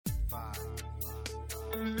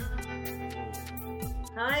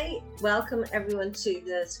Hi, welcome everyone to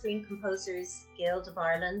the Screen Composers Guild of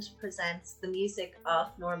Ireland presents the music of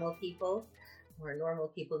normal people, or normal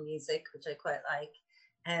people music, which I quite like.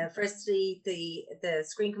 Firstly, the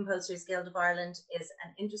Screen Composers Guild of Ireland is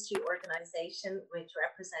an industry organisation which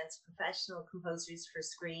represents professional composers for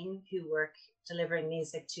screen who work delivering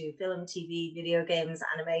music to film, TV, video games,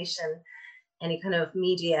 animation, any kind of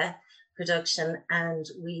media production, and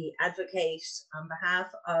we advocate on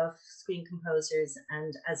behalf of screen composers,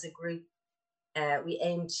 and as a group we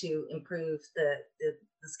aim to improve the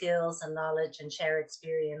skills and knowledge and share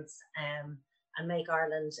experience and make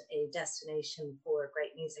Ireland a destination for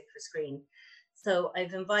great music for screen. So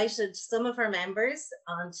I've invited some of our members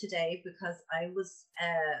on today because I was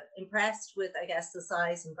impressed with, I guess, the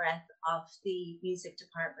size and breadth of the music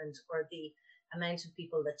department, or the amount of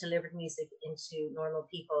people that delivered music into normal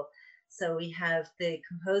people. So we have the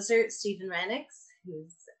composer, Stephen Rennicks,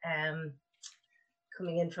 who's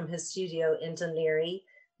coming in from his studio in Dún Laoghaire.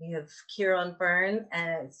 We have Kieran Byrne,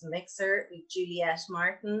 it's a mixer. We have Juliette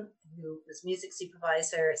Martin, who was music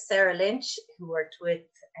supervisor. Sarah Lynch, who worked with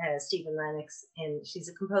Stephen Rennicks, she's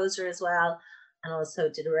a composer as well, and also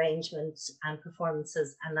did arrangements and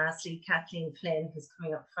performances. And lastly, Kathleen Flynn, who's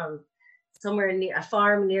coming up from somewhere near a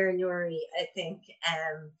farm near Newry, I think,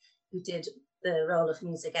 who did the role of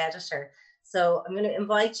music editor. So I'm going to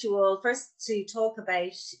invite you all first to talk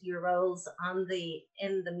about your roles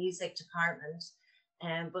in the music department.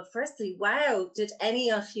 But firstly, wow, did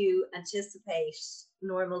any of you anticipate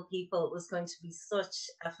Normal People was going to be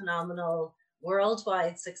such a phenomenal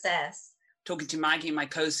worldwide success? Talking to Maggie, my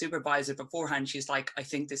co-supervisor, beforehand, she's like, I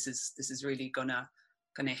think this is really gonna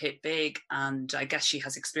hit big. And I guess she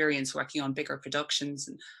has experience working on bigger productions,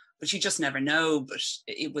 but you just never know. But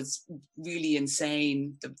it was really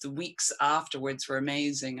insane. The weeks afterwards were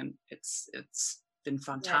amazing, and it's been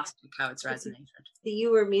fantastic how it's resonated.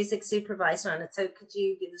 You were music supervisor on it, so could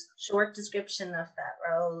you give a short description of that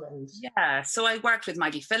role? Yeah, so I worked with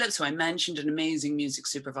Maggie Phillips, who I mentioned, an amazing music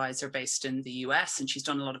supervisor based in the US, and she's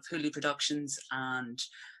done a lot of Hulu productions. And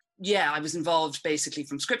yeah, I was involved basically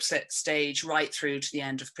from script stage right through to the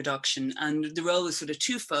end of production. And the role was sort of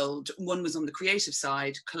twofold. One was on the creative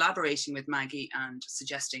side, collaborating with Maggie and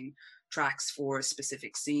suggesting tracks for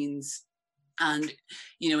specific scenes. And,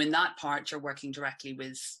 in that part, you're working directly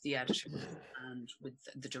with the editor and with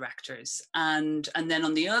the directors. And then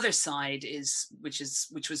on the other side which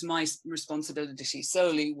was my responsibility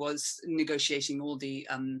solely, was negotiating all the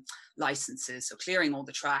licenses, so clearing all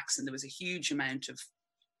the tracks. And there was a huge amount of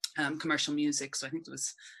commercial music. So I think there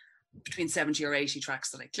was between 70 or 80 tracks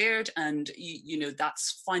that I cleared. And,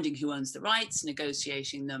 that's finding who owns the rights,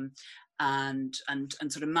 negotiating them, and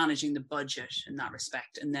sort of managing the budget in that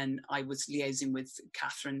respect. And then I was liaising with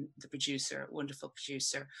Catherine, the producer, wonderful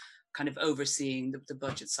producer, kind of overseeing the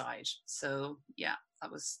budget side. So yeah,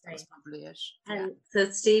 that was probably it. And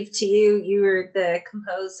so Steve, to you were the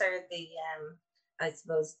composer, I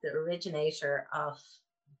suppose the originator of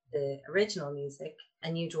the original music,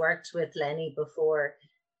 and you'd worked with Lenny before.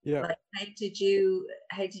 Yeah. Like, how did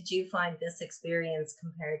you find this experience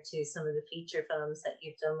compared to some of the feature films that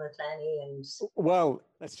you've done with Lenny? And well,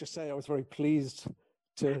 let's just say I was very pleased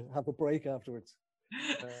to have a break afterwards.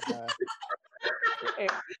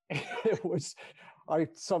 It was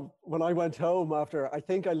when I went home after, I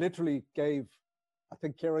think Kieran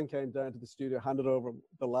came down to the studio, handed over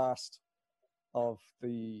the last of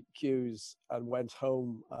the cues, and went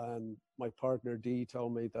home, and my partner Dee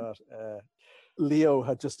told me that Leo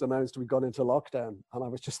had just announced we'd gone into lockdown, and I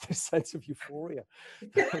was just this sense of euphoria.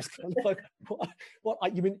 I was kind of like,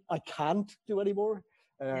 what you mean I can't do anymore?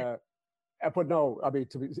 But no, I mean,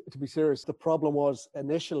 to be serious, the problem was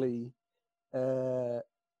initially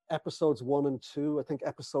episodes 1 and 2. I think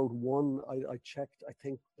episode 1, I checked, I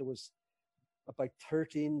think there was about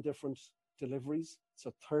 13 different deliveries,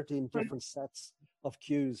 so 13 different sets of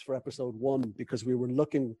cues for episode 1, because we were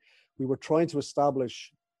trying to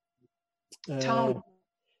establish tone.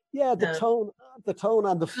 The tone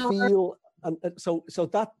and the feel, and so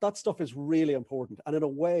that stuff is really important. And in a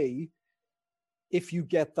way, if you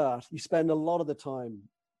get that, you spend a lot of the time,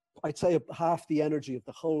 I'd say half the energy of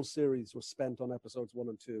the whole series was spent on episodes 1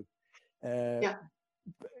 and 2.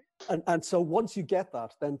 And so once you get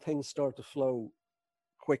that, then things start to flow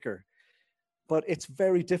quicker. But it's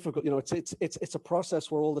very difficult, it's a process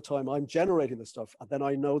where all the time I'm generating the stuff, and then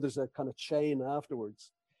I know there's a kind of chain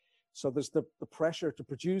afterwards. So there's the pressure to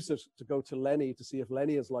produce it, to go to Lenny to see if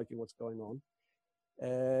Lenny is liking what's going on.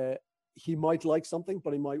 He might like something,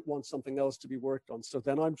 but he might want something else to be worked on. So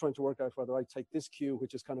then I'm trying to work out whether I take this cue,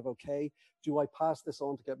 which is kind of okay, do I pass this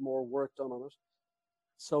on to get more work done on it?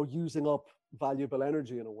 so using up valuable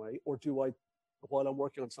energy in a way, or do I, while I'm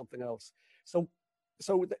working on something else? So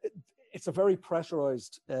it's a very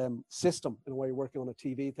pressurized system in a way, working on a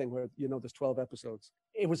TV thing where, you know, there's 12 episodes.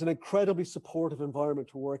 It was an incredibly supportive environment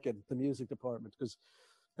to work in, the music department, because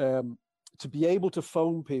to be able to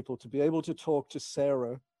phone people, to be able to talk to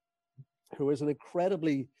Sarah, who is an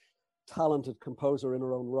incredibly talented composer in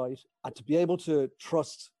her own right, and to be able to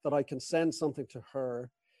trust that I can send something to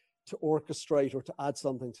her to orchestrate or to add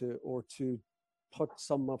something to, or to put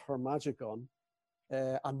some of her magic on,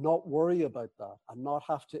 and not worry about that, and not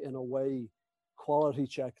have to, in a way, quality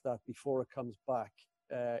check that before it comes back,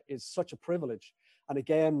 is such a privilege. And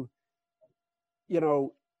again, you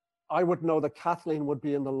know, I would know that Kathleen would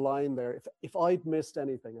be in the line there. If I'd missed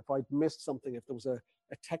anything, if I'd missed something, if there was a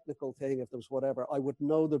technical thing, if there was whatever, I would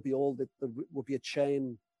know there would be a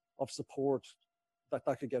chain of support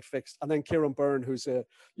that could get fixed. And then Kieran Byrne, who's an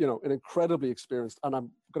incredibly experienced, and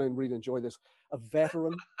I'm going to really enjoy this, a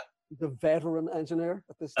veteran, the veteran engineer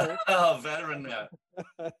at this stage. Oh, veteran, yeah.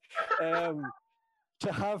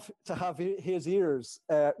 To have his ears,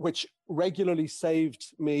 which regularly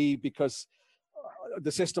saved me, because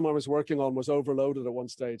the system I was working on was overloaded at one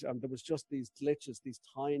stage, and there was just these glitches, these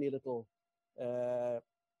tiny little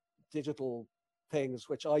digital things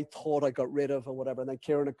which I thought I got rid of or whatever. And then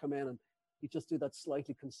Kieran would come in and he'd just do that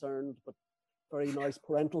slightly concerned but very nice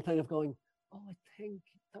parental thing of going, "Oh, I think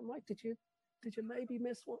that might, did you maybe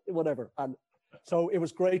miss one?" Whatever. And so it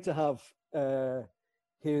was great to have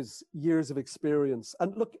his years of experience.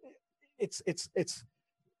 And look, it's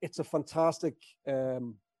a fantastic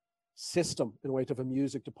system in a way to have a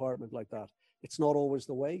music department like that. It's not always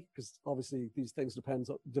the way, because obviously these things depend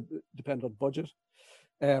on budget.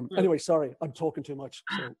 Anyway, sorry, I'm talking too much.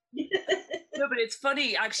 So. No, but it's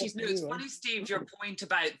funny, actually. No, it's funny, Steve, your point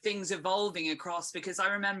about things evolving across, because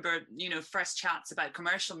I remember, you know, fresh chats about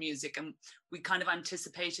commercial music, and we kind of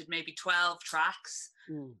anticipated maybe 12 tracks.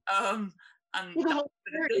 And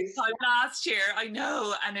this time last year, I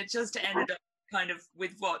know, and it just ended up kind of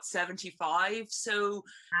with 75. So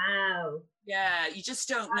wow, yeah, you just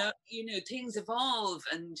don't know, you know, things evolve,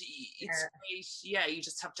 and it's great. Yeah, you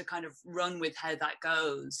just have to kind of run with how that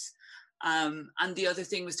goes. And the other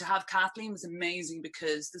thing was to have Kathleen was amazing,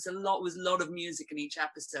 because there's a lot of music in each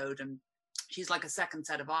episode, and she's like a second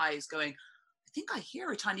set of eyes going, I think I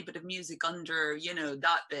hear a tiny bit of music under, you know,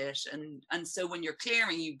 that bit. And so when you're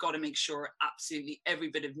clearing, you've got to make sure absolutely every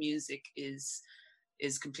bit of music is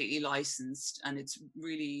completely licensed, and it's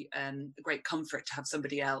really a great comfort to have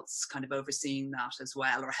somebody else kind of overseeing that as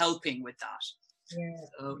well, or helping with that. Yeah.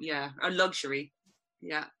 So yeah, a luxury.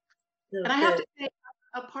 Yeah. And I have to say,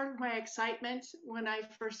 a part of my excitement when I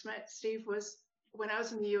first met Steve was when I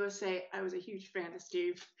was in the USA. I was a huge fan of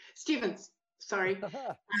Stevens. Sorry.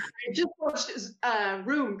 I just watched his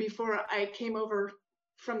Room before I came over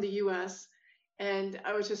from the US, and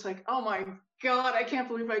I was just like, oh my God, I can't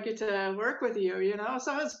believe I get to work with you, you know?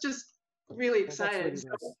 So I was just really excited. Really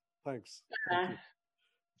nice. Thanks. Thank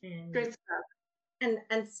you. Great stuff.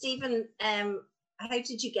 And Stephen, how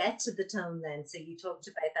did you get to the tone then? So you talked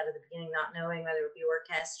about that at the beginning, not knowing whether it would be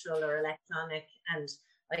orchestral or electronic. And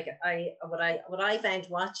like what I found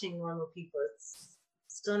watching Normal People, it's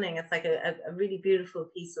stunning. It's like a really beautiful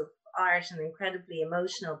piece of art and incredibly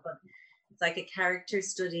emotional, but it's like a character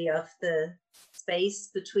study of the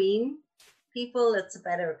space between people. It's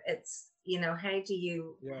you know, how do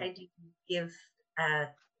you give a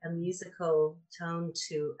musical tone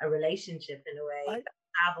to a relationship in a way that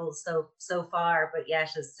travels so far, but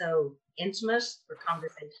yet is so intimate for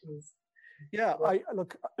conversations. Yeah, I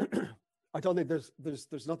look. I don't think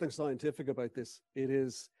there's nothing scientific about this. It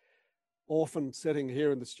is often sitting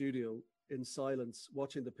here in the studio in silence,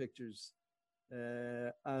 watching the pictures,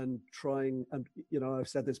 and trying. And you know, I've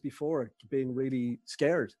said this before, being really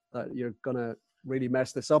scared that you're gonna really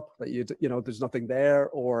mess this up. That you know, there's nothing there,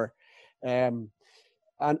 or, and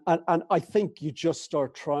I think you just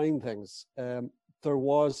start trying things. There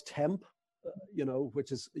was temp, you know,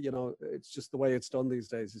 which is, you know, it's just the way it's done these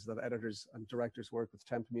days, is that editors and directors work with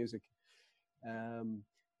temp music.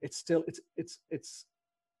 It's still, it's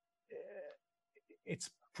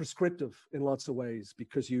prescriptive in lots of ways,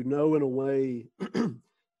 because you know, in a way,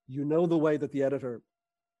 you know the way that the editor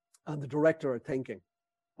and the director are thinking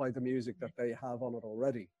by the music that they have on it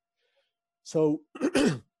already. So,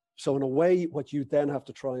 so in a way, what you then have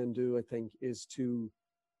to try and do, I think, is to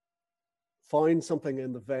find something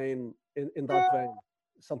in the vein, in that vein,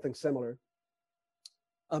 something similar,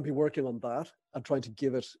 and be working on that and trying to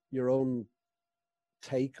give it your own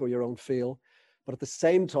take or your own feel. But at the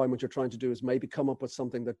same time, what you're trying to do is maybe come up with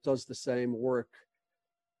something that does the same work,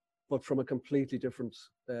 but from a completely different,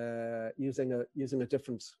 using a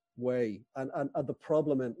different way. And the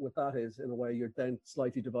problem with that is, in a way, you're then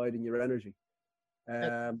slightly dividing your energy.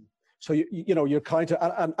 So you know, you're kind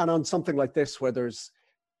of, and on something like this where there's,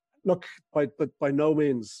 look, by no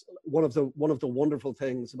means, one of the wonderful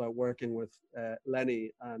things about working with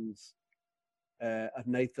Lenny and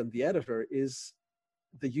Nathan, the editor, is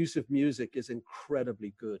the use of music is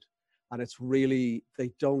incredibly good. And it's really,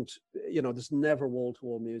 they don't, you know, there's never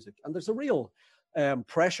wall-to-wall music. And there's a real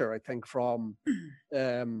pressure, I think, from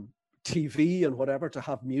TV and whatever to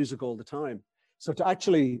have music all the time. So to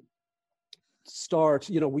actually start,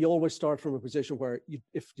 you know, we always start from a position where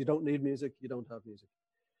if you don't need music, you don't have music.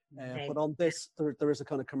 But on this, there is a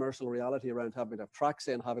kind of commercial reality around having to have tracks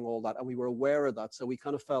in, having all that. And we were aware of that. So we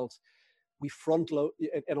kind of felt we front load,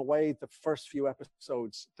 in a way, the first few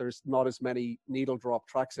episodes, there's not as many needle drop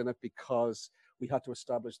tracks in it because we had to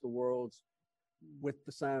establish the world with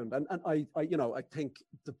the sound. And I you know, I think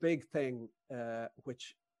the big thing, or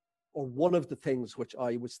one of the things which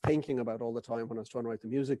I was thinking about all the time when I was trying to write the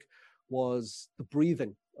music, was the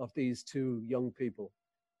breathing of these two young people.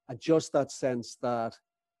 And just that sense that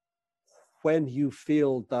when you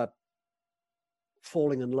feel that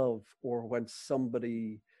falling in love, or when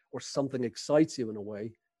somebody or something excites you in a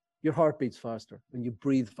way, your heart beats faster and you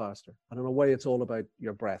breathe faster. And in a way, it's all about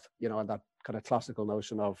your breath, you know, and that kind of classical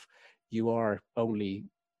notion of you are only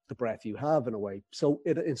the breath you have, in a way. So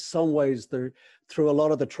in some ways, through a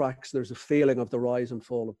lot of the tracks, there's a feeling of the rise and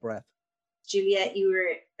fall of breath. Juliet, you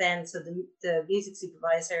were then, so the music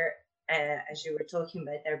supervisor, as you were talking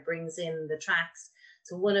about there, brings in the tracks.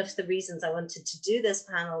 So one of the reasons I wanted to do this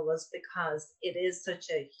panel was because it is such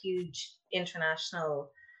a huge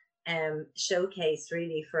international showcase,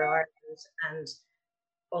 really, for Ireland. And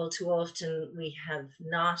all too often we have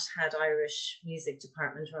not had Irish music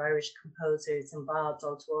department or Irish composers involved.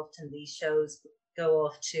 All too often these shows go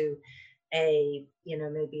off to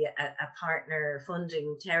maybe a partner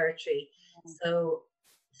funding territory. So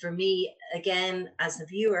for me, again, as a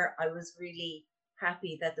viewer, I was really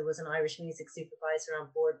happy that there was an Irish music supervisor on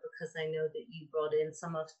board, because I know that you brought in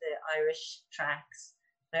some of the Irish tracks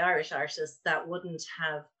by Irish artists that wouldn't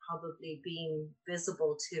have probably been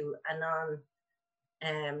visible to a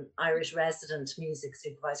non-Irish resident music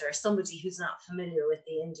supervisor, or somebody who's not familiar with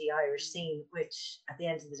the indie Irish scene, which at the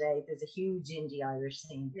end of the day, there's a huge indie Irish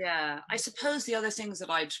scene. Yeah, I suppose the other things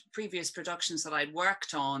that previous productions that I'd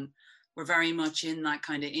worked on were very much in that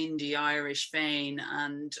kind of indie Irish vein,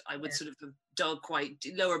 and I would sort of have dug quite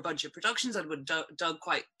lower budget productions. I would dug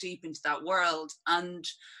quite deep into that world, and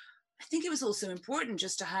I think it was also important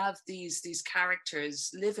just to have these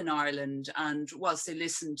characters live in Ireland, and whilst they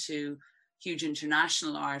listened to huge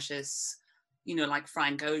international artists, you know, like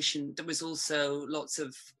Frank Ocean, there was also lots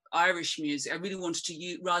of Irish music. I really wanted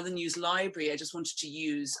to rather than use library, I just wanted to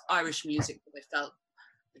use Irish music that I felt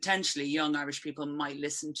potentially young Irish people might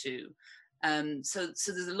listen to. So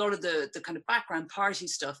there's a lot of the kind of background party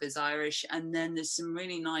stuff is Irish, and then there's some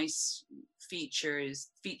really nice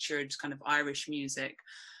featured kind of Irish music.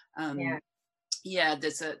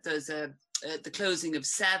 There's the closing of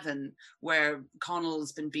Seven, where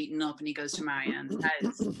Connell's been beaten up and he goes to Marianne's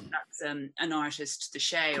house. That's an artist, the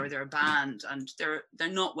Shay, or they're a band, and they're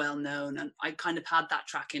not well known, and I kind of had that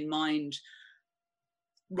track in mind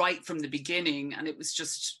right from the beginning, and it was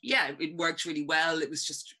just, it worked really well. It was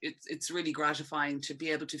just, it's really gratifying to be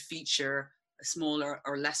able to feature a smaller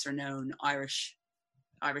or lesser known Irish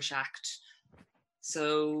act.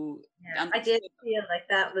 So I did feel like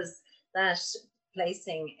that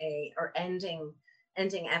placing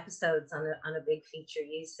ending episodes on a big feature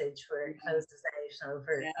usage where it closes out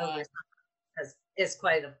over is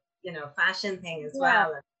quite a fashion thing as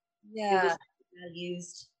well. It was well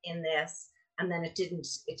used in this, and then it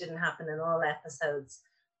didn't happen in all episodes.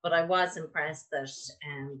 But I was impressed that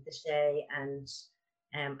the Shay and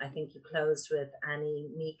I think you closed with Annie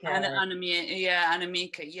Mika. Anna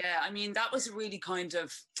Mika. Yeah, I mean, that was really kind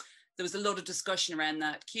of, there was a lot of discussion around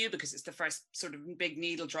that cue because it's the first sort of big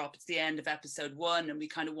needle drop. It's the end of episode 1, and we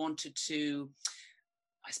kind of wanted to,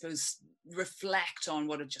 I suppose, reflect on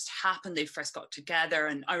what had just happened. They first got together,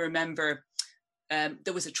 and I remember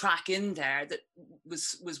there was a track in there that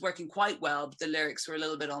was working quite well, but the lyrics were a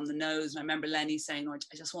little bit on the nose. And I remember Lenny saying, "Oh,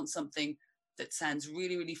 I just want something that sounds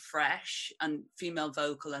really, really fresh and female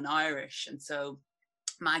vocal and Irish." And so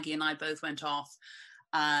Maggie and I both went off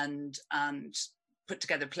and put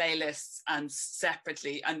together playlists and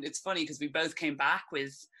separately. And it's funny because we both came back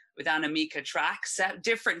with Anna Mika tracks,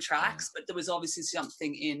 different tracks, but there was obviously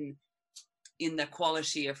something in the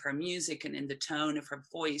quality of her music and in the tone of her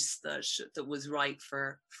voice that was right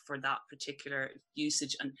for that particular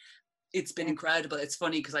usage. And it's been incredible. It's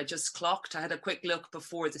funny because I just clocked, I had a quick look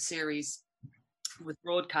before the series was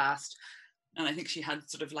broadcast, and I think she had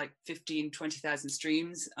sort of like 20,000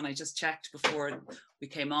 streams, and I just checked before we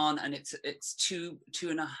came on, and it's two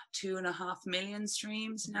and a half million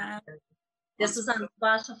streams now. This is on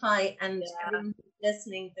Spotify, and everyone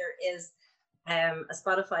listening, there is a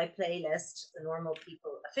Spotify playlist, the Normal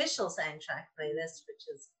People official soundtrack playlist, which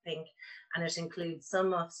is pink, and it includes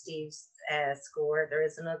some of Steve's score. There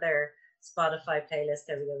is another Spotify playlist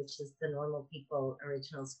there we go, which is the Normal People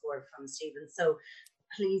original score from Stephen. So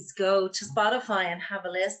please go to Spotify and have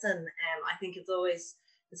a listen. I think it's always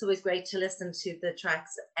great to listen to the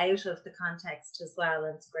tracks out of the context as well,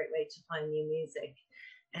 and it's a great way to find new music.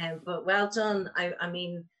 But well done. I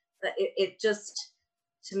mean, it just,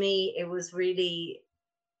 to me, it was really,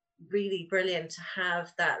 really brilliant to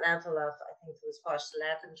have that level of, I think it was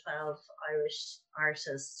 11, 12 Irish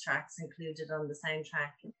artists tracks included on the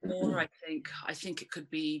soundtrack. More, I think it could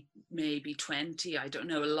be maybe 20. I don't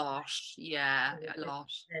know, a lot. Yeah, a lot.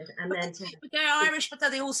 And then they're Irish, but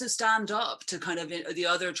they also stand up to kind of the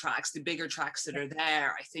other tracks, the bigger tracks that are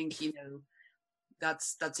there. I think,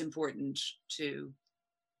 that's important too.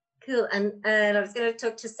 Cool. And I was going to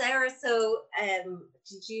talk to Sarah. So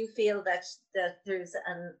did you feel that there's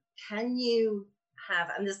can you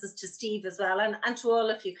have, and this is to Steve as well, and to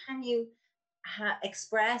all of you, can you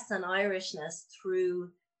express an Irishness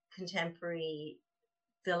through contemporary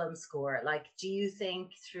film score? Like, do you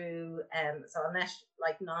think through, so unless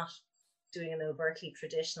like not doing an overtly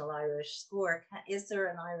traditional Irish score, is there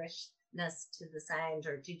an Irishness to the sound,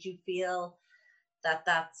 or did you feel that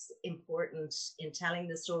that's important in telling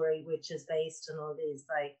the story, which is based on all these,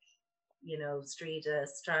 like, Strida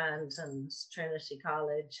Strand and Trinity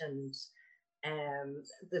College and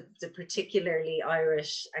the particularly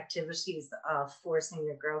Irish activities of forcing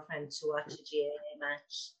your girlfriend to watch a GAA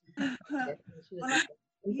match?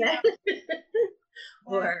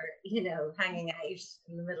 Or, hanging out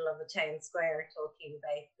in the middle of a town square talking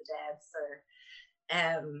about the devs,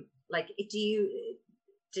 or like,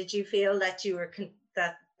 did you feel that you were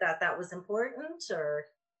that was important, or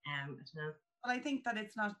I don't know? Well, I think that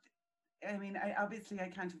it's not. I mean, I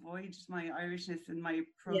can't avoid my Irishness in my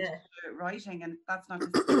approach to writing, and that's not to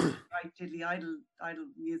write diddly idle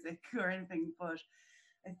music or anything. But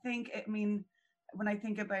I think, when I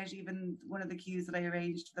think about even one of the cues that I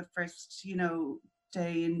arranged the first,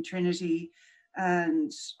 day in Trinity,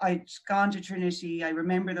 and I'd gone to Trinity, I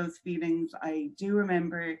remember those feelings. I do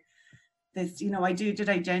remember this, I did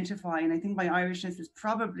identify, and I think my Irishness is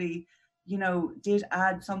probably, did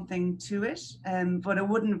add something to it, but it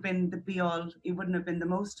wouldn't have been the be all, it wouldn't have been the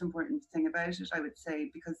most important thing about it, I would say,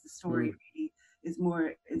 because the story really is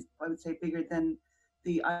I would say, bigger than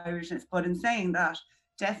the Irishness. But in saying that,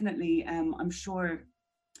 definitely, I'm sure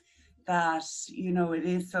that, it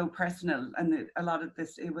is so personal, and a lot of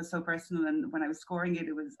this, it was so personal, and when I was scoring it,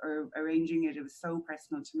 or arranging it, it was so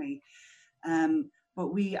personal to me. But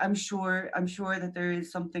I'm sure that there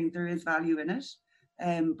is value in it.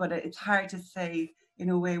 But it's hard to say in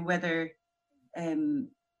a way whether, I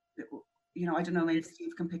don't know, maybe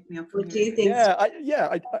Steve can pick me up. What do you think? I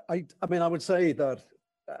mean, I would say that,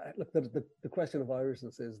 look, the question of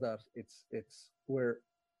Irishness is that it's where,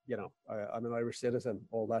 I'm an Irish citizen,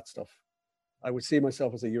 all that stuff. I would see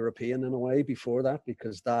myself as a European in a way before that,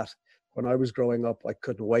 because that, when I was growing up, I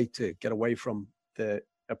couldn't wait to get away from the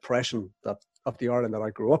oppression of the Ireland that I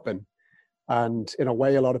grew up in. And in a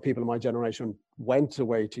way, a lot of people in my generation went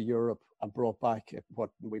away to Europe and brought back what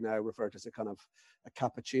we now refer to as a kind of a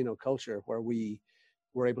cappuccino culture, where we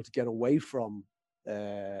were able to get away from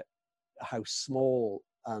how small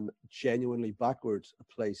and genuinely backward a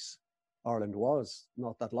place Ireland was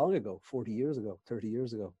not that long ago, 40 years ago, 30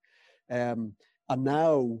 years ago. And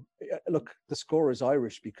now, look, the score is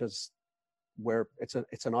Irish because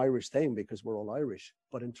it's an Irish thing, because we're all Irish.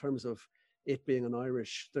 But in terms of it being an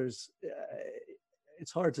Irish,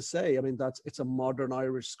 it's hard to say. I mean, it's a modern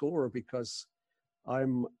Irish score because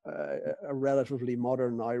I'm a relatively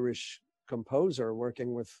modern Irish composer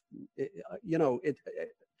working with,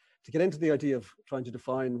 to get into the idea of trying to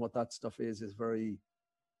define what that stuff is very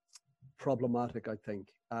problematic, I think.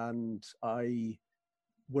 And I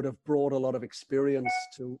would have brought a lot of experience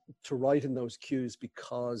to write in those cues,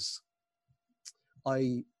 because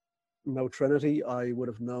I know Trinity, I would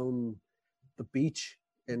have known the beach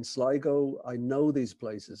in Sligo, I know these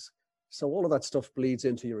places. So all of that stuff bleeds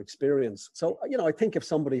into your experience. So, I think if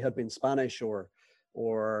somebody had been Spanish or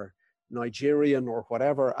Nigerian or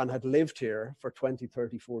whatever and had lived here for 20,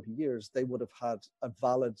 30, 40 years, they would have had a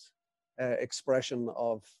valid expression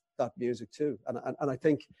of that music too. And I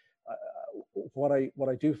think what I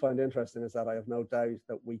do find interesting is that I have no doubt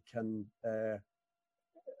that we can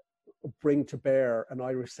bring to bear an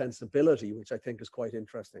Irish sensibility, which I think is quite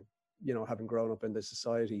interesting, you know, having grown up in this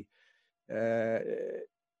society,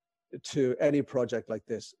 to any project like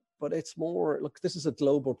this. But it's more, look, this is a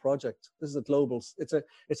global project. This is a global, it's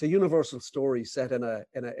a universal story set in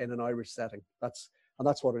an Irish setting. That's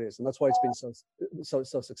what it is. And that's why it's been so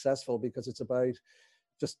successful, because it's about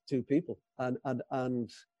just two people, and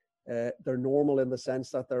they're normal in the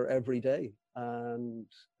sense that they're everyday. And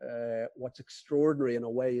what's extraordinary in a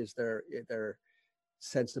way is their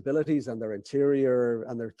sensibilities and their interior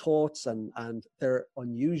and their thoughts, and they're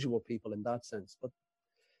unusual people in that sense. But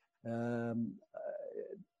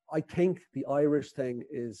I think the Irish thing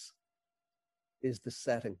is the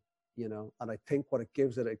setting, you know, and I think what it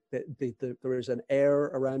gives it, there is an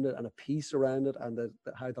air around it and a peace around it, and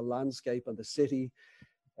how the landscape and the city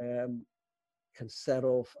can set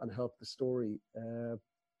off and help the story.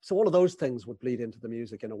 So all of those things would bleed into the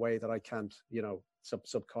music in a way that I can't, you know,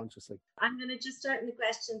 subconsciously. I'm going to just start in the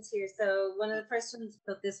questions here. So one of the first ones I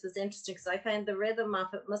thought this was interesting, because I found the rhythm of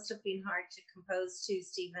it must have been hard to compose too,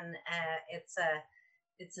 Stephen.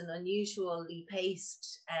 It's an unusually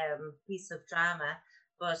paced piece of drama,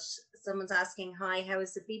 but someone's asking, hi, how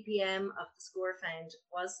is the BPM of the score found?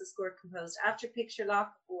 Was the score composed after Picture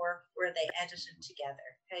Lock, or were they edited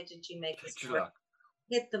together? How did you make the score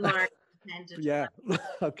hit the mark? Yeah,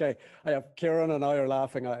 okay. I have Kieran and I are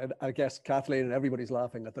laughing. I guess Kathleen and everybody's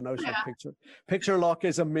laughing at the notion of picture lock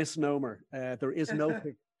is a misnomer. There is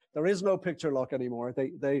no picture lock anymore.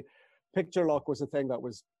 Picture lock was a thing that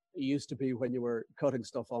was, it used to be when you were cutting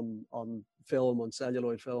stuff on film, on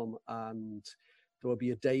celluloid film, and there would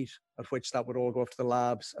be a date at which that would all go off to the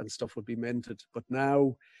labs and stuff would be minted. But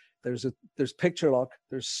now there's picture lock,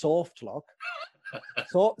 there's soft lock.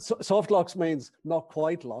 So soft locks means not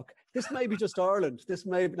quite lock. This may be just Ireland. This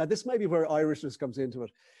may be where Irishness comes into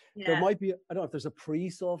it. Yeah. There might be, I don't know if there's a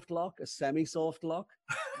pre-soft lock, a semi-soft lock,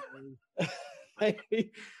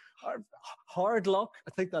 hard lock.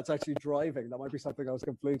 I think that's actually driving. That might be something else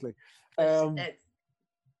completely. I'm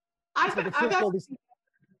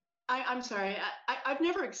sorry. I've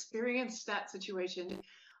never experienced that situation.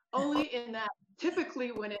 Only in that,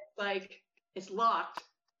 typically when it's like it's locked,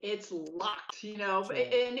 you know, sure.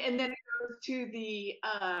 and then it goes to the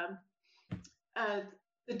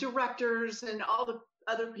directors and all the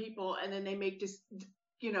other people, and then they make just,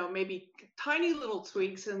 you know, maybe tiny little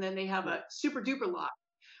tweaks, and then they have a super duper lock.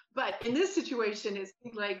 But in this situation, it's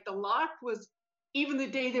like the lock was, even the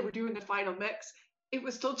day they were doing the final mix, it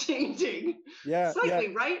was still changing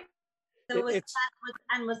slightly, right? So was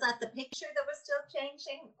that the picture that was still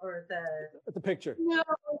changing, or the picture? No.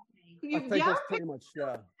 I think that's pretty much,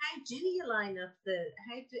 yeah. How do you line up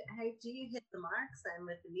how do you hit the marks then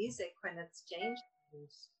with the music when it's changed?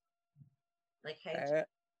 Like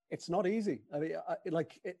it's not easy. I mean,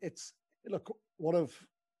 look, one of,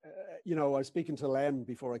 you know, I was speaking to Len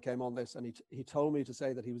before I came on this, and he told me to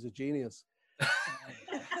say that he was a genius.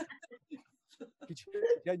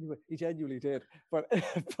 He genuinely did, but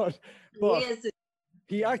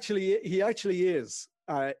he actually is.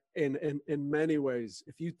 In many ways,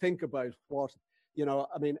 if you think about what, you know,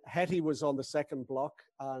 I mean, Hetty was on the second block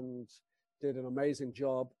and did an amazing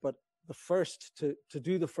job, but the first, to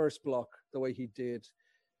do the first block the way he did,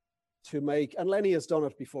 to make, and Lenny has done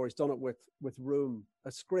it before, he's done it with Room,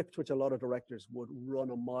 a script which a lot of directors would run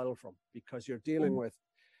a mile from, because you're dealing with,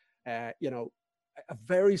 you know, a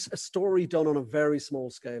story done on a very small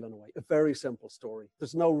scale in a way, a very simple story.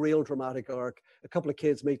 There's no real dramatic arc. A couple of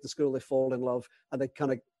kids meet the school, they fall in love, and they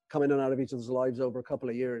kind of come in and out of each other's lives over a couple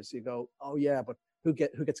of years. You go, oh yeah, but who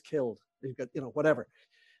gets killed? You get, you know, whatever.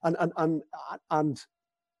 And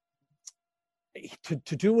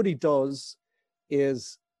to do what he does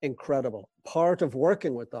is incredible. Part of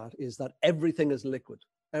working with that is that everything is liquid.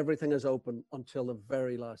 Everything is open until the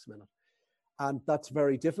very last minute. And that's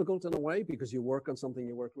very difficult in a way, because you work on something,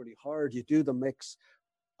 you work really hard, you do the mix,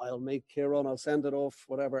 I'll make Kieran, I'll send it off,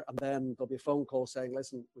 whatever, and then there'll be a phone call saying,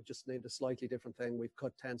 listen, we just need a slightly different thing, we've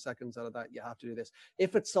cut 10 seconds out of that, you have to do this.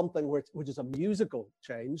 If it's something which is a musical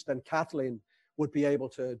change, then Kathleen would be able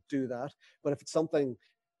to do that. But if it's something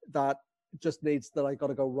that just needs that I got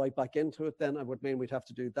to go right back into it, then it would mean we'd have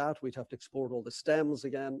to do that. We'd have to export all the stems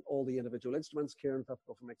again, all the individual instruments. Kieran would have to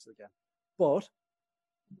go for mix it again. But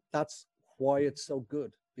that's why it's so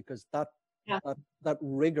good, because that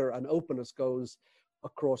rigor and openness goes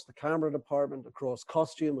across the camera department, across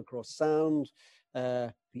costume, across sound,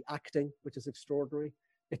 the acting, which is extraordinary.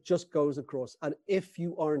 It just goes across. And if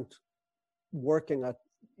you aren't working at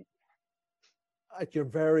your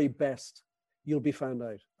very best, you'll be found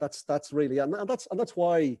out. That's really, and that's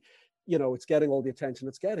why, you know, it's getting all the attention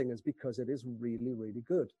it's getting, is because it is really, really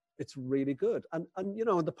good. It's really good. And you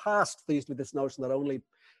know, in the past, there used to be this notion that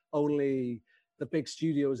only the big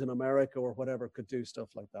studios in America or whatever could do stuff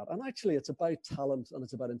like that. And actually, it's about talent, and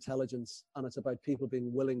it's about intelligence, and it's about people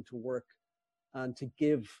being willing to work and to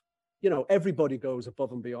give. You know, everybody goes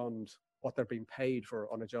above and beyond what they're being paid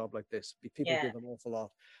for on a job like this. People give an awful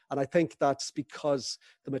lot. And I think that's because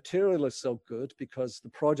the material is so good, because the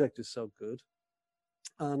project is so good.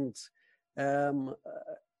 And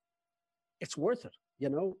it's worth it. You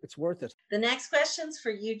know, it's worth it. The next question's for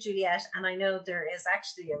you, Juliet, and I know there is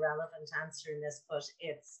actually a relevant answer in this, but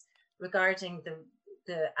it's regarding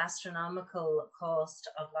the astronomical cost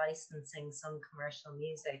of licensing some commercial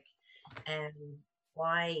music, and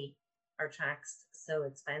why are tracks so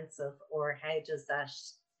expensive, or how does that?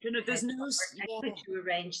 You know, there's no. Could you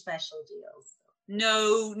arrange special deals?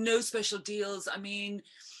 No special deals. I mean,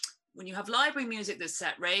 when you have library music, there's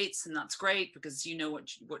set rates, and that's great because you know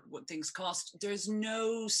what things cost. There's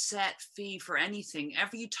no set fee for anything.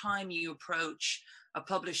 Every time you approach a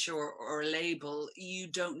publisher or a label, you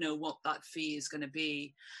don't know what that fee is going to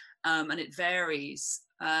be, and it varies.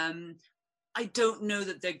 I don't know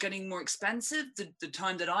that they're getting more expensive. The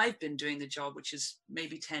time that I've been doing the job, which is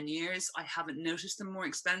maybe 10 years, I haven't noticed them more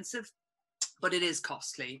expensive, but it is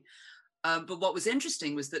costly. But what was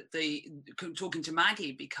interesting was that talking to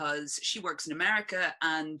Maggie, because she works in America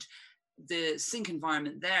and the sync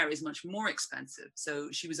environment there is much more expensive.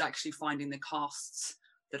 So she was actually finding the costs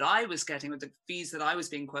that I was getting, or the fees that I was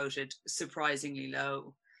being quoted, surprisingly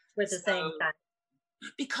low. With the same time.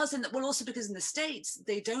 Because because in the States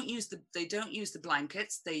they don't use the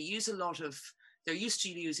blankets. They're used to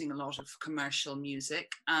using a lot of commercial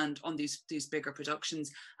music and on these bigger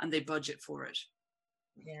productions, and they budget for it.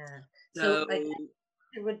 Yeah. So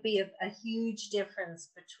there would be a huge difference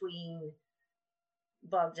between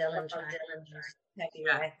Bob Dylan and Peppy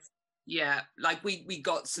Rex. Yeah, like we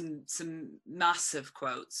got some massive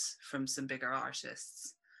quotes from some bigger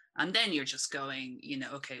artists. And then you're just going, you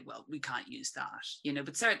know, okay, well, we can't use that, you know,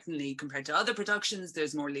 but certainly compared to other productions,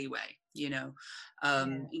 there's more leeway, you know,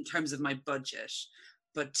 in terms of my budget.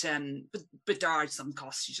 But there are some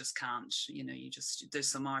costs you just can't, you know, there's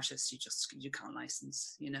some artists you can't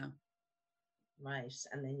license, you know. Right.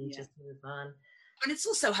 And then you just move on. And it's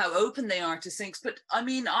also how open they are to syncs. But I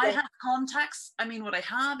mean, I have contacts. I mean, what I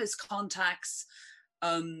have is contacts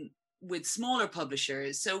with smaller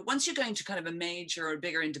publishers. So once you're going to kind of a major or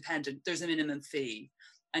bigger independent, there's a minimum fee,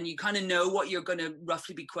 and you kind of know what you're going to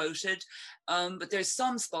roughly be quoted. But there's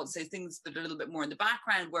some spots, say things that are a little bit more in the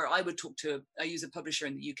background, where I use a publisher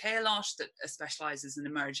in the UK a lot that specializes in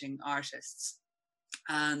emerging artists.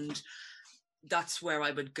 And that's where I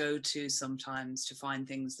would go to sometimes to find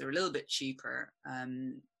things that are a little bit cheaper.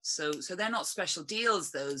 So they're not special deals,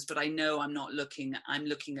 those, but I know I'm looking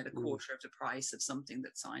at a quarter of the price of something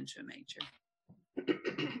that's signed to a major.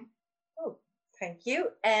 Oh, thank you.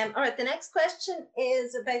 All right, the next question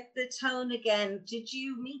is about the tone again. Did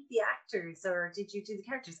you meet the actors, or did you do the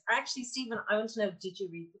characters? Actually, Stephen, I want to know, did you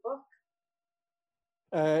read the book?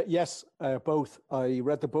 Yes, both. I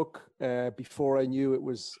read the book before I knew it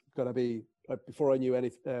was going to be, before I knew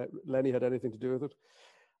Lenny had anything to do with it.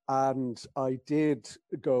 And I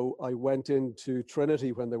went into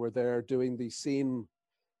Trinity when they were there doing the scene.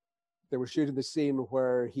 They were shooting the scene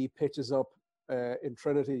where he pitches up in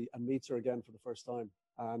Trinity and meets her again for the first time.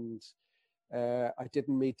 And I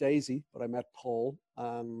didn't meet Daisy, but I met Paul.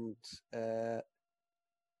 And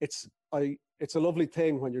it's a lovely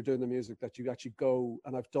thing when you're doing the music that you actually go,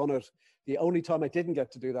 and I've done it. The only time I didn't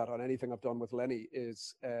get to do that on anything I've done with Lenny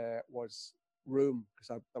was Room,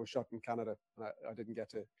 because I was shot in Canada and I didn't get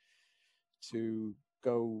to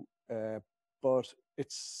go, but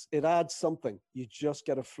it adds something. You just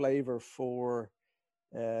get a flavor for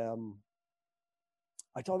I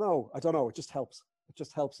don't know, it just helps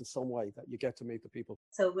in some way that you get to meet the people.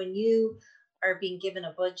 So when you are being given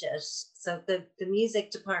a budget, so the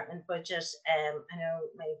music department budget, I know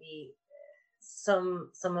maybe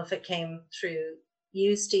some of it came through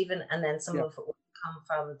you, Stephen, and then some of it will come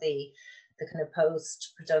from the kind of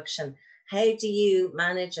post-production. How do you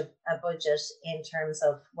manage a budget in terms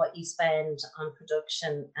of what you spend on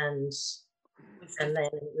production and then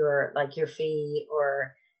your fee,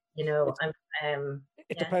 or you know,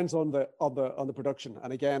 it depends on the production.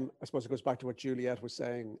 And again, I suppose it goes back to what Juliet was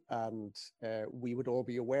saying, and we would all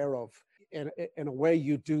be aware of. in a way,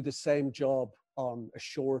 you do the same job on a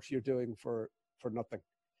short you're doing for nothing.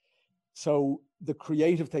 So the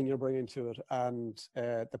creative thing you're bringing to it and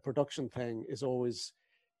the production thing is always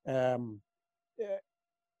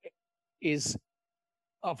is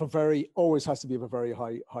of a very, always has to be of a very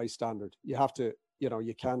high standard. You have to, you know,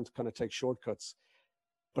 you can't kind of take shortcuts,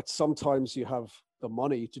 but sometimes you have the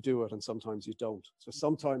money to do it and sometimes you don't. So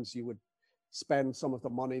sometimes you would spend some of the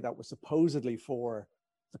money that was supposedly for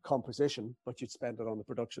the composition, but you'd spend it on the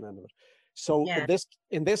production end of it. So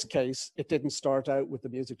in this case, it didn't start out with the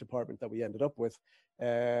music department that we ended up with.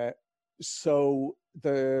 So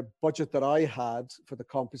the budget that I had for the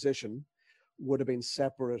composition would have been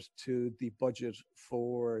separate to the budget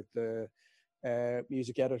for the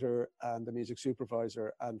music editor and the music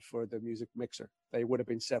supervisor and for the music mixer. They would have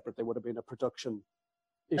been separate. They would have been a production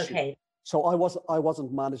issue. Okay. So I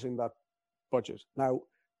wasn't managing that budget. Now,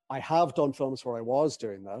 I have done films where I was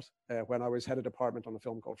doing that. When I was head of department on a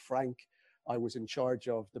film called Frank, I was in charge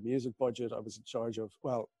of the music budget. I was in charge of,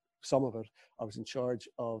 well, some of it. I was in charge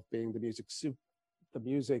of being the music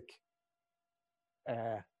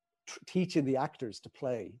teaching the actors to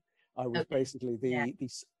play. I was basically the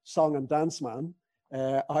song and dance man.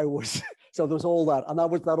 I was, so there was all that. And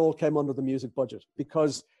that all came under the music budget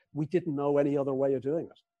because we didn't know any other way of doing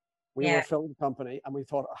it. We were a film company and we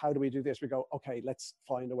thought, how do we do this? We go, okay, let's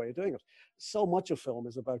find a way of doing it. So much of film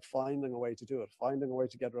is about finding a way to do it, finding a way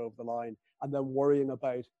to get it over the line, and then worrying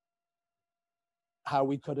about how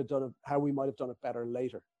we could have done it, how we might have done it better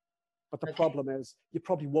later. But the problem is you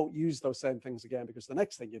probably won't use those same things again because the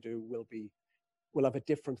next thing you do will have a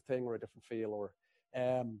different thing or a different feel or,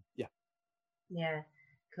 Yeah,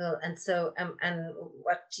 cool. And so, and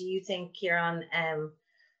what do you think, Kieran?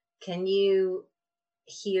 Can you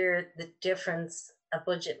hear the difference a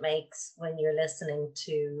budget makes when you're listening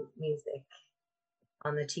to music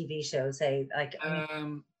on the TV show, say, like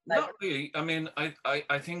not really. I mean,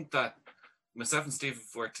 I think that myself and Steve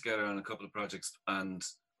have worked together on a couple of projects, and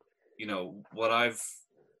you know what I've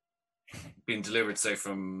been delivered, say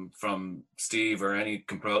from Steve or any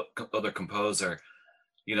other composer,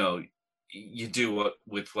 you know, you do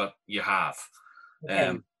with what you have.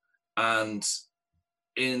 Okay. And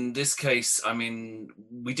in this case, I mean,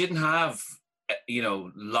 we didn't have, you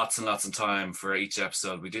know, lots and lots of time for each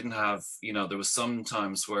episode. We didn't have, you know, there was some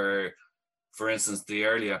times where, for instance, the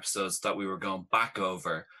early episodes that we were going back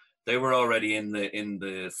over, they were already in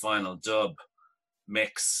the final dub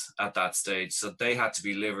mix at that stage, so they had to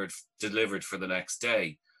be delivered for the next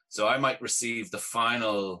day. So I might receive the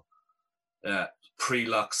final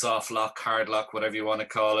pre-lock, soft lock, hard lock, whatever you want to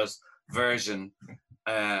call it, version.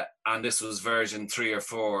 And this was version 3 or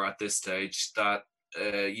 4 at this stage, that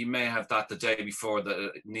you may have that the day before that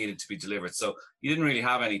it needed to be delivered. So you didn't really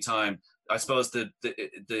have any time. I suppose the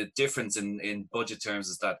difference in budget terms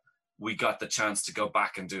is that we got the chance to go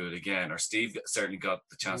back and do it again, or Steve certainly got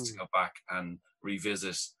the chance to go back and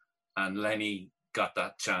revisit, and Lenny got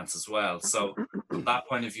that chance as well. So from that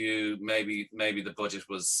point of view, maybe the budget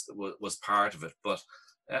was part of it, but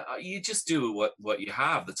you just do what you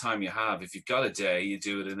have, the time you have. If you've got a day, you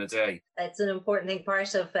do it in a day. It's an important thing.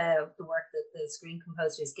 Part of the work that the Screen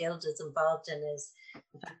Composers Guild is involved in is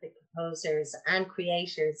the fact that composers and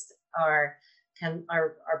creators are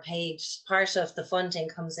paid. Part of the funding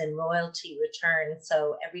comes in royalty return.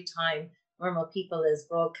 So every time Normal People is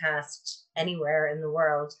broadcast anywhere in the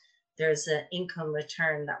world, there's an income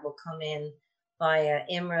return that will come in via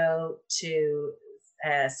IMRO to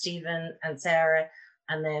Stephen and Sarah,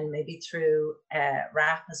 and then maybe through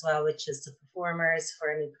RAP as well, which is the performers, for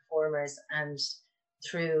any performers, and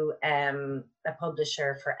through a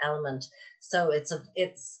publisher for Element. So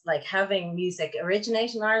it's like having music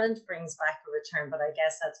originate in Ireland brings back a return, but I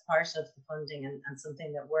guess that's part of the funding and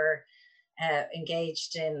something that we're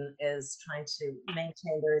engaged in is trying to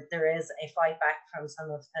maintain. There is a fight back from some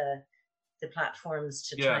of the platforms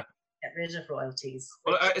to try get rid of royalties.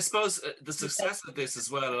 Well, I suppose the success of this as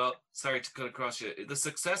well, sorry to cut across you, the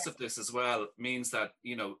success of this as well means that,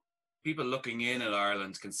 you know, people looking in at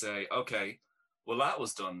Ireland can say, okay, well, that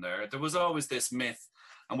was done there. There was always this myth,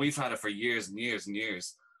 and we've had it for years and years and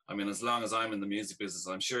years. I mean, as long as I'm in the music business,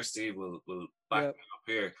 I'm sure Steve will back me up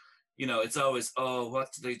here. You know, it's always, oh,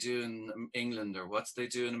 what do they do in England, or what do they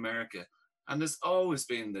do in America? And there's always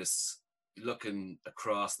been this looking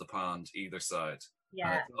across the pond, either side. Yeah,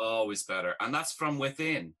 and it's always better, and that's from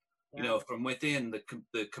within. You know, from within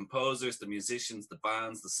the composers, the musicians, the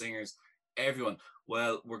bands, the singers, everyone.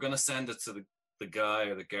 Well, we're going to send it to the guy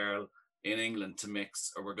or the girl in England to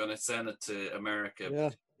mix, or we're going to send it to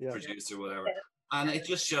America, produce or whatever. And it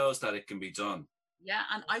just shows that it can be done. Yeah,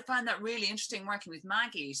 and I found that really interesting working with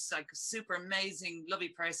Maggie. She's like a super amazing, lovely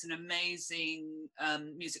person, amazing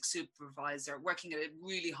music supervisor, working at a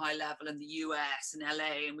really high level in the US and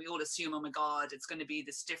LA. And we all assume, oh my God, it's going to be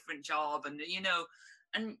this different job. And, you know,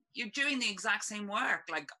 and you're doing the exact same work.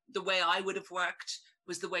 Like the way I would have worked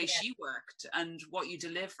was the way she worked. And what you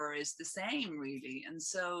deliver is the same, really. And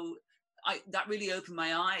so that really opened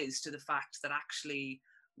my eyes to the fact that actually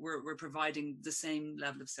we're providing the same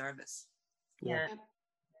level of service. Yeah.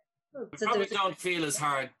 We probably don't feel as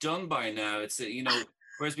hard done by now. It's, you know,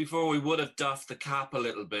 whereas before we would have doffed the cap a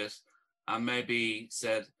little bit and maybe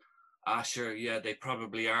said, sure, yeah, they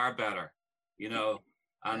probably are better, you know,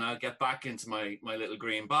 and I'll get back into my little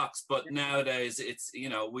green box. But nowadays it's, you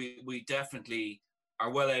know, we definitely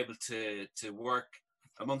are well able to work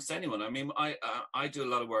amongst anyone. I mean, I do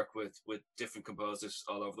a lot of work with different composers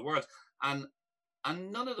all over the world, and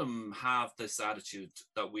none of them have this attitude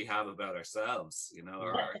that we have about ourselves, you know,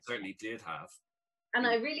 or certainly did have. And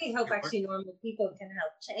I really hope actually Normal People can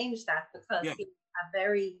help change that, because you have a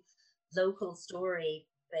very local story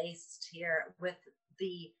based here with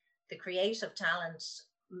the creative talent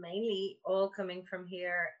mainly all coming from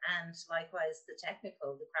here, and likewise the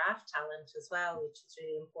technical, the craft talent as well, which is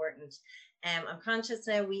really important. I'm conscious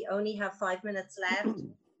now we only have 5 minutes left.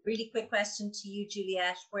 Really quick question to you,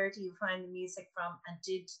 Juliet. Where do you find the music from? And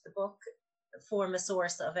did the book form a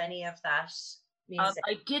source of any of that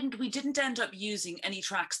music? We didn't end up using any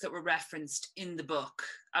tracks that were referenced in the book.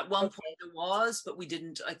 At one point there was, but we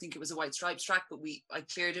didn't. I think it was a White Stripes track, but I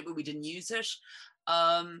cleared it, but we didn't use it.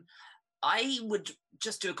 I would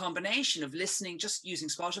just do a combination of listening, just using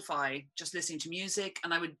Spotify, just listening to music.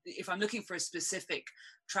 And I would, if I'm looking for a specific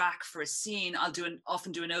track for a scene, I'll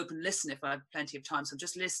often do an open listen if I have plenty of time. So I'm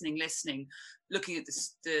just listening, looking at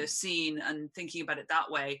the scene and thinking about it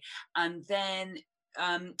that way. And then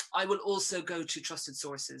I will also go to trusted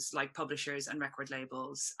sources like publishers and record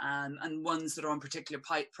labels, and ones that are on particular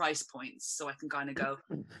price points. So I can kind of go,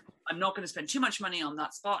 I'm not going to spend too much money on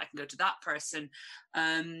that spot. I can go to that person.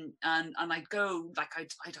 And I'd go, like,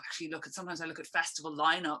 I'd actually sometimes I look at festival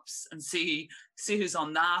lineups and see who's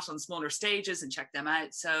on that on smaller stages and check them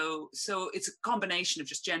out. So it's a combination of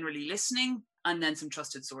just generally listening and then some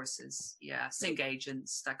trusted sources. Yeah, sync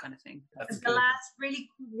agents, that kind of thing. The last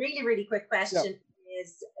really quick question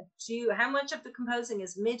is, how much of the composing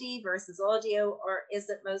is MIDI versus audio, or is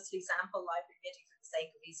it mostly sample library MIDI for the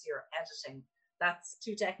sake of easier editing? That's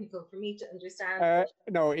too technical for me to understand.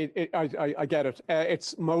 No, I get it.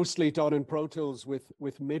 It's mostly done in Pro Tools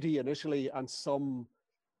with MIDI initially, and some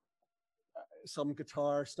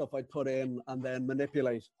guitar stuff I'd put in and then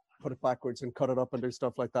manipulate, put it backwards and cut it up and do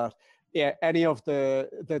stuff like that. Yeah, any of there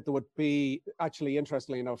would be, actually,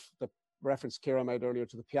 interestingly enough, the reference Ciara made earlier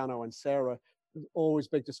to the piano and Sarah, there's always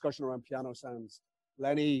big discussion around piano sounds.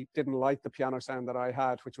 Lenny didn't like the piano sound that I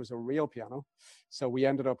had, which was a real piano. So we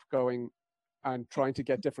ended up going and trying to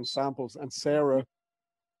get different samples. And Sarah,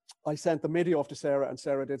 I sent the MIDI off to Sarah, and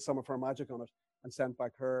Sarah did some of her magic on it and sent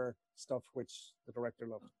back her stuff, which the director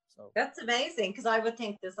loved. So that's amazing, because I would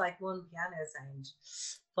think there's like one piano sound.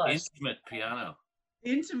 But intimate piano.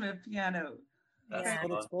 That's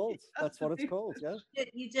what it's called. That's what it's called. Yeah.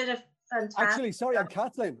 You did a fantastic. Actually, sorry, and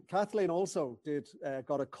Kathleen also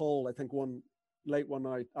got a call, I think, late one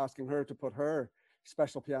night, asking her to put her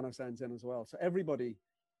special piano sounds in as well. So everybody,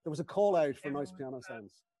 there was a call out for nice piano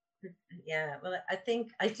sounds. Yeah, well, I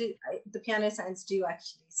think the piano sounds do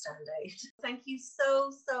actually stand out. Thank you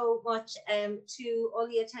so much to all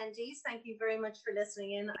the attendees. Thank you very much for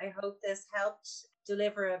listening in. I hope this helped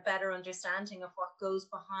deliver a better understanding of what goes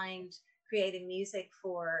behind creating music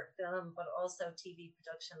for film, but also TV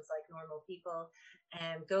productions like Normal People.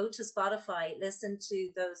 Go to Spotify, listen to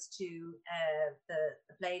those two, the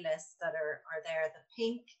playlists that are there. The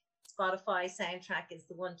pink Spotify soundtrack is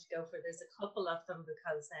the one to go for. There's a couple of them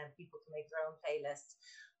because people can make their own playlists.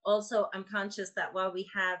 Also, I'm conscious that while we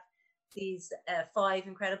have these 5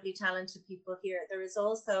 incredibly talented people here, there is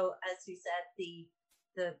also, as you said,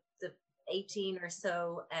 the 18 or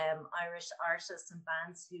so Irish artists and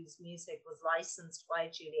bands whose music was licensed by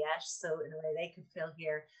Juliet, so in a way they could fill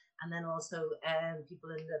here. And then also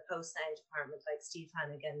people in the post-sound department like Steve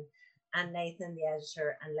Hannigan and Nathan, the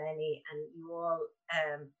editor, and Lenny, and you all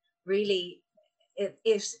really, it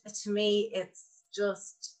to me, it's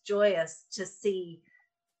just joyous to see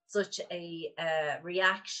such a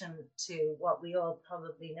reaction to what we all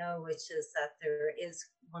probably know, which is that there is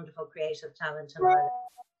wonderful creative talent in Ireland.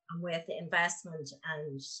 And with investment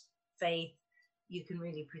and faith, you can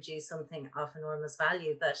really produce something of enormous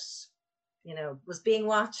value that, you know, was being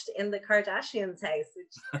watched in the Kardashians' house, which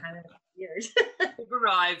is kind of weird. We've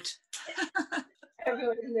arrived.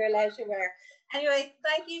 everyone in their leisure wear. Anyway,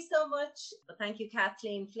 thank you so much. Well, thank you,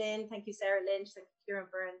 Kathleen Flynn. Thank you, Sarah Lynch. Thank you, Kieran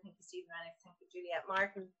Byrne. Thank you, Stephen Rennick. Thank you, Juliette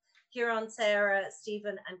Martin. Kieran, Sarah,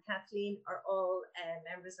 Stephen, and Kathleen are all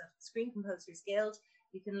members of the Screen Composers Guild.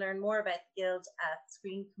 You can learn more about the Guild at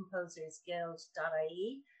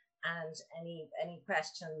screencomposersguild.ie. And any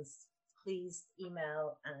questions, please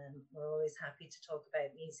email. We're always happy to talk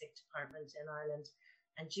about music department in Ireland.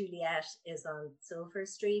 And Juliette is on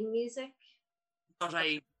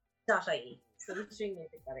silverstreammusic.ie.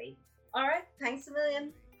 Silverstreammusic.ie. All right. Thanks a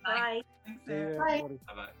million. Bye. Thanks, Sarah. Bye.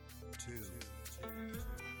 Bye-bye.